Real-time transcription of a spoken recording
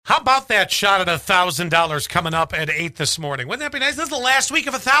How about that shot at $1,000 coming up at 8 this morning? Wouldn't that be nice? This is the last week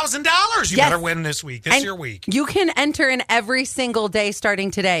of $1,000. You better win this week. This is your week. You can enter in every single day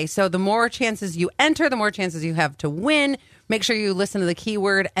starting today. So the more chances you enter, the more chances you have to win. Make sure you listen to the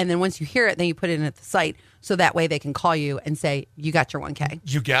keyword, and then once you hear it, then you put it in at the site. So that way they can call you and say, you got your 1K.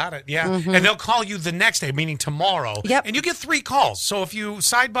 You got it, yeah. Mm-hmm. And they'll call you the next day, meaning tomorrow. Yep. And you get 3 calls. So if you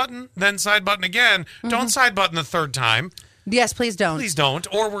side button, then side button again, don't side button the third time. Yes, please don't. Please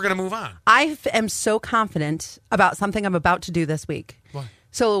don't, or we're going to move on. I am so confident about something I'm about to do this week. What?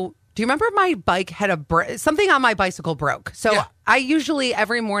 So do you remember my bike had something on my bicycle broke? So Yeah. I usually,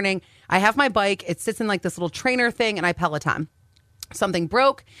 every morning, I have my bike. It sits in like this little trainer thing, and I Peloton. Something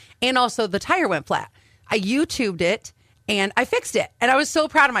broke, and also the tire went flat. I YouTubed it, and I fixed it, and I was so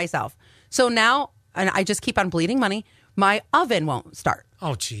proud of myself. So now, and I just keep on bleeding money, my oven won't start.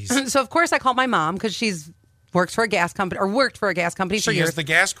 Oh, jeez. So, of course, I called my mom because worked for a gas company for She years. is the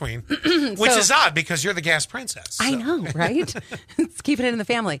gas queen, which is odd because you're the gas princess. So. I know, right? It's keeping it in the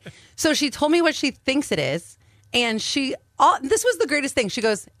family. So she told me what she thinks it is, and this was the greatest thing. She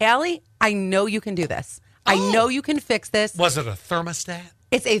goes, Allie, I know you can do this. I know you can fix this. Was it a thermostat?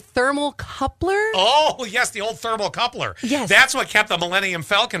 It's a thermal coupler. Oh, yes, the old thermal coupler. Yes. That's what kept the Millennium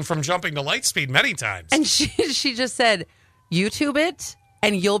Falcon from jumping to light speed many times. And she just said, YouTube it,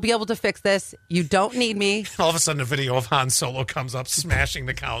 and you'll be able to fix this. You don't need me. All of a sudden, a video of Han Solo comes up smashing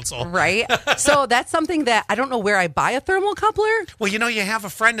the console. Right? So that's something that I don't know where I buy a thermal coupler. Well, you have a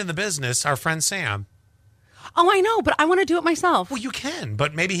friend in the business, our friend Sam. Oh, I know, but I want to do it myself. Well, you can,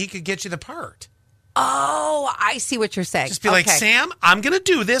 but maybe he could get you the part. Oh, I see what you're saying. Just be like, Sam, I'm going to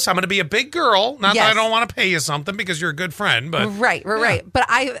do this. I'm going to be a big girl. Not that I don't want to pay you something because you're a good friend, but right. But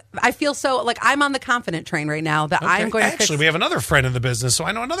I feel so like I'm on the confident train right now that I'm going to Actually, we have another friend in the business, so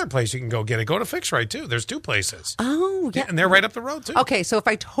I know another place you can go get it. Go to Fix Right too. There's 2 places. Oh, yeah. And they're right up the road too. Okay, so if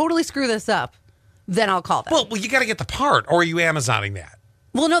I totally screw this up, then I'll call them. Well, you got to get the part, or are you Amazoning that?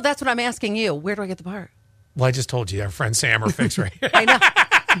 Well, no, that's what I'm asking you. Where do I get the part? Well, I just told you, our friend Sam or Fix Right. I know.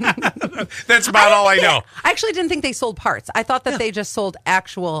 That's about all I know. I actually didn't think they sold parts. I thought that they just sold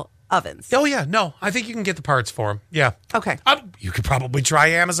actual ovens. Oh, yeah. No, I think you can get the parts for them. Yeah. Okay. You could probably try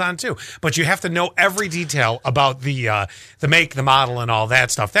Amazon, too. But you have to know every detail about the make, the model, and all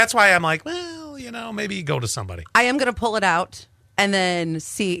that stuff. That's why I'm like, well, maybe you go to somebody. I am going to pull it out and then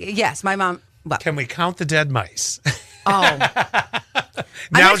see. Yes, my mom. Well, can we count the dead mice? Oh.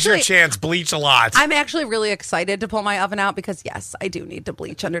 Now's your chance. Bleach a lot. I'm actually really excited to pull my oven out because, yes, I do need to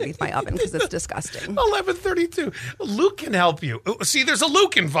bleach underneath my oven because it's disgusting. 11:32. Luke can help you. See, there's a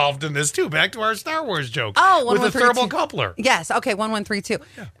Luke involved in this, too. Back to our Star Wars joke. Oh, with a thermal coupler. Yes. Okay, 1132.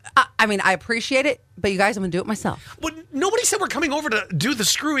 Yeah. I mean, I appreciate it, but you guys, I'm going to do it myself. Well, nobody said we're coming over to do the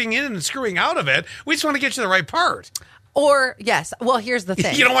screwing in and screwing out of it. We just want to get you the right part. Or, yes. Well, here's the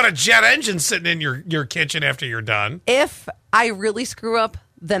thing. You don't want a jet engine sitting in your kitchen after you're done. If I really screw up,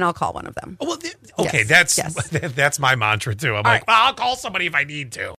 then I'll call one of them. Well, okay, that's my mantra, too. I'm like, well, I'll call somebody if I need to.